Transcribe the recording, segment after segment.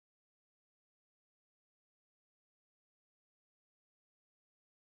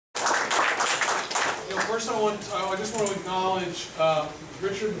First, I just want to acknowledge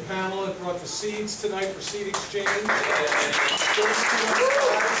Richard and Pamela that brought the seeds tonight for seed exchange. Go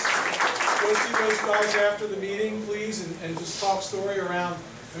see those guys after the meeting, please, and just talk story around.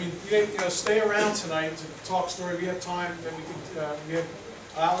 I mean, you know, stay around tonight to talk story. We have time that we can. We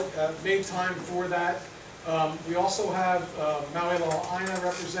have made time for that. We also have Maui Aina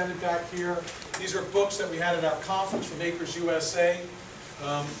represented back here. These are books that we had at our conference from Acres USA.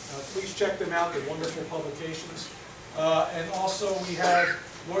 Please check them out. They're wonderful publications. And also we have,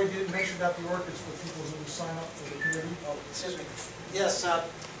 Lloyd didn't mention about the orchids for people who sign up for the committee. Oh, excuse me. Yes,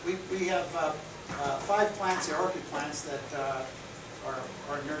 we have 5 plants, the orchid plants, that our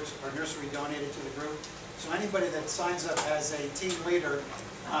nursery donated to the group. So anybody that signs up as a team leader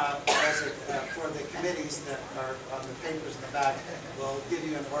for the committees that are on the papers in the back will give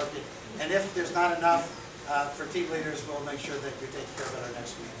you an orchid. And if there's not enough for team leaders, we'll make sure that you're taken care of at our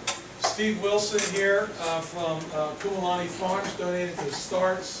next meeting. Steve Wilson here from Kumalani Farms donated to the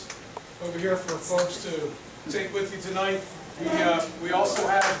Starts over here for folks to take with you tonight. We also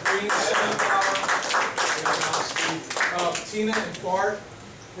have green sunflower. Tina and Bart.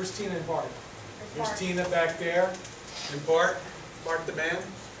 Where's Tina and Bart? There's Tina back there, and Bart the man,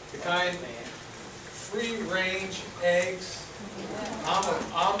 the kind free-range eggs.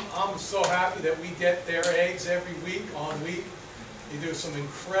 I'm so happy that we get their eggs every week on week. They do some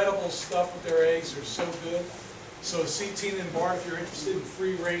incredible stuff with their eggs. They're so good. So see Tina and Bart if you're interested in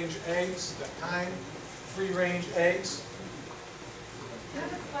free-range eggs, the kind free-range eggs. I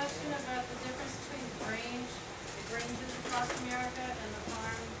have a question about the difference between the Granges across America and the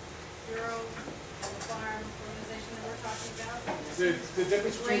Farm Bureau and the farm organization that we're talking about. The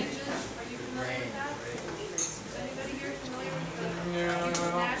difference between Granges, are you familiar with that? Is anybody here familiar with the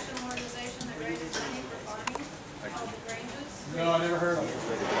No. national organization that raises money for farming called the Granges? No, I never heard of it.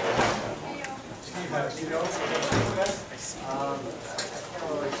 Steve has, you know? I can't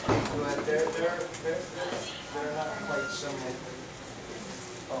really speak to it. They're not quite similar.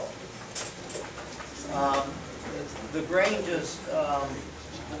 The Granges,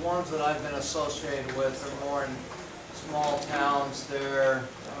 the ones that I've been associated with are more in small towns. They're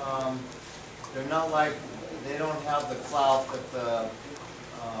not like, they don't have the clout that the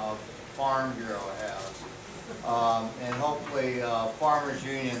Farm Bureau has. And hopefully Farmers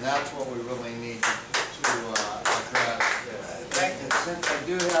Union, that's what we really need to address. And since I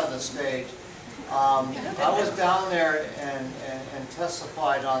do have the stage, I was down there and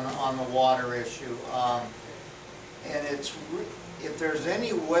testified on the water issue. And if there's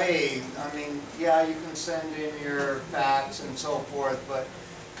any way, I mean, yeah, you can send in your facts and so forth, but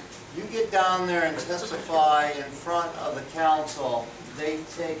you get down there and testify in front of the council, they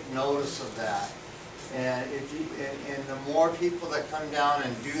take notice of that. And and the more people that come down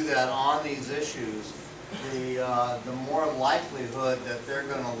and do that on these issues, the more likelihood that they're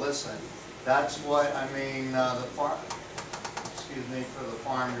going to listen. That's what I mean. Excuse me, for the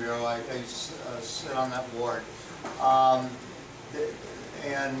Farm Bureau, I sit on that board,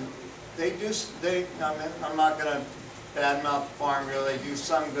 and they do. I'm not going to badmouth the Farm Bureau. They do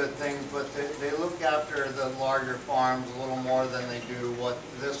some good things, but they look after the larger farms a little more than they do what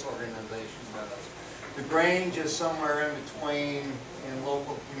this organization does. The Grange is somewhere in between in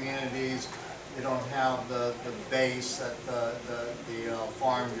local communities. They don't have the base that the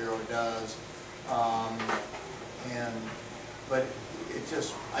Farm Bureau does, but it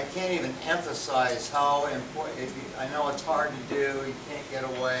just, I can't even emphasize how important. I know it's hard to do. You can't get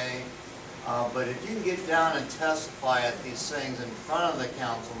away, but if you can get down and testify at these things in front of the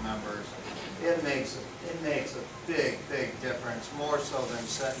council members, it makes a big difference, more so than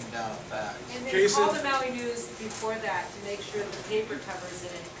setting down a fact. And then call the Maui News before that to make sure that the paper covers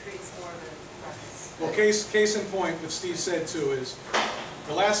it and it creates more of a ruckus. Well, case in point, what Steve said too is,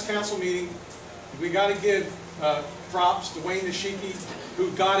 the last council meeting, we got to give props to Wayne Nishiki,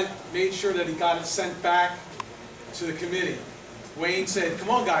 who made sure that he got it sent back to the committee. Wayne said, come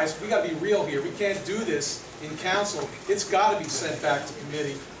on guys, we got to be real here. We can't do this in council. It's got to be sent back to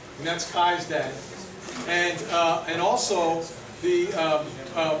committee. And that's Kai's dad. And also the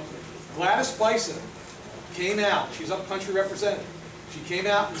Gladys Bison came out. She's upcountry representative. She came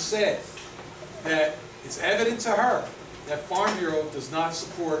out and said that it's evident to her that Farm Bureau does not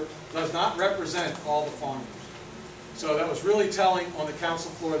represent all the farmers. So that was really telling on the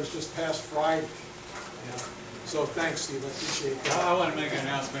council floor this just past Friday. Yeah. So thanks, Steve. I appreciate that. I want to make an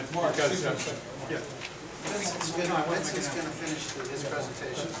announcement. Mark, because, yeah. Vincent's going to finish his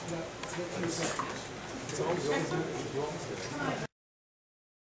presentation.